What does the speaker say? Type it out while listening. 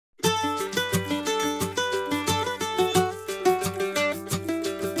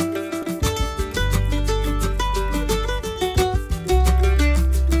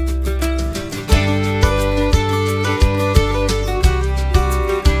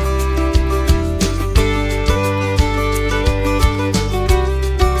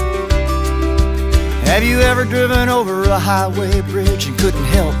ever driven over a highway bridge and couldn't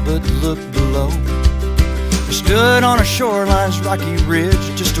help but look below? Or stood on a shoreline's rocky ridge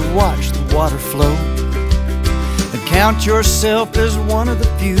just to watch the water flow? And count yourself as one of the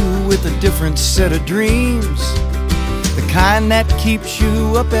few with a different set of dreams, the kind that keeps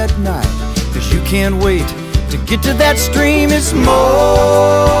you up at night, 'cause you can't wait to get to that stream. It's more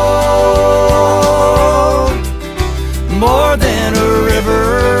than a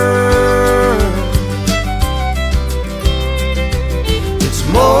river. It's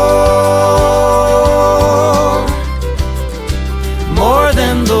more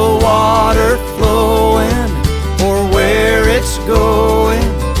than the water flowing or where it's going.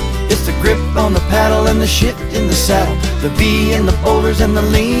 It's the grip on the paddle and the shit in the saddle, the V in the boulders and the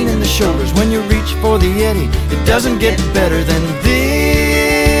lean in the shoulders. When you reach for the eddy, it doesn't get better than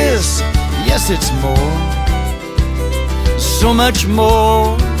this. Yes, it's more, so much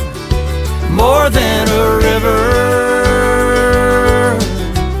more than a river.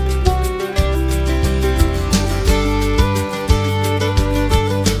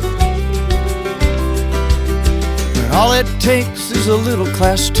 And all it takes is a little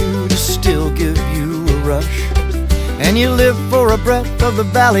class 2 to still give you a rush, and you live for a breath of the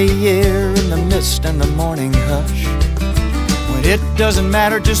valley air in the mist and the morning hush, when it doesn't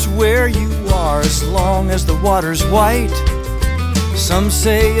matter just where you are as long as the water's white. Some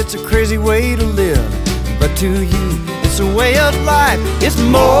say it's a crazy way to live, but to you, it's a way of life. It's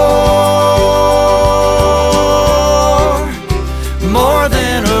more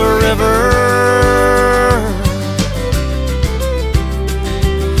than a river.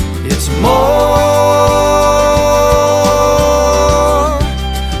 It's more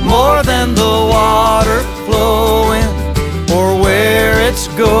than the water flowing or where it's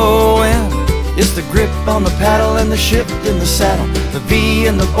going. It's the grip on the paddle and the shift in the saddle, the V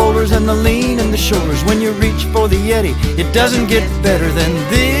in the boulders and the lean in the shoulders. When you reach for the eddy, it doesn't get better than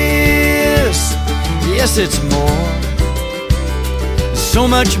this. Yes, it's more, so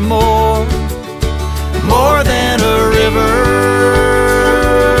much more than a river.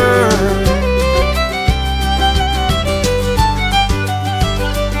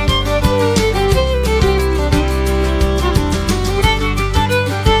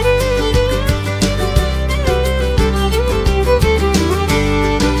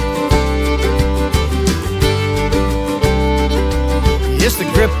 It's the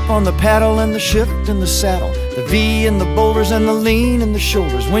grip on the paddle and the shift in the saddle, the V in the boulders and the lean in the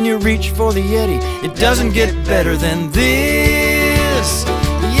shoulders. When you reach for the eddy, it doesn't get better than this.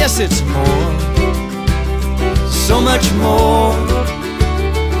 Yes, it's more, so much more.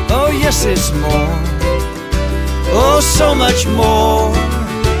 Oh yes, it's more, oh so much more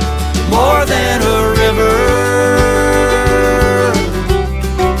than a river.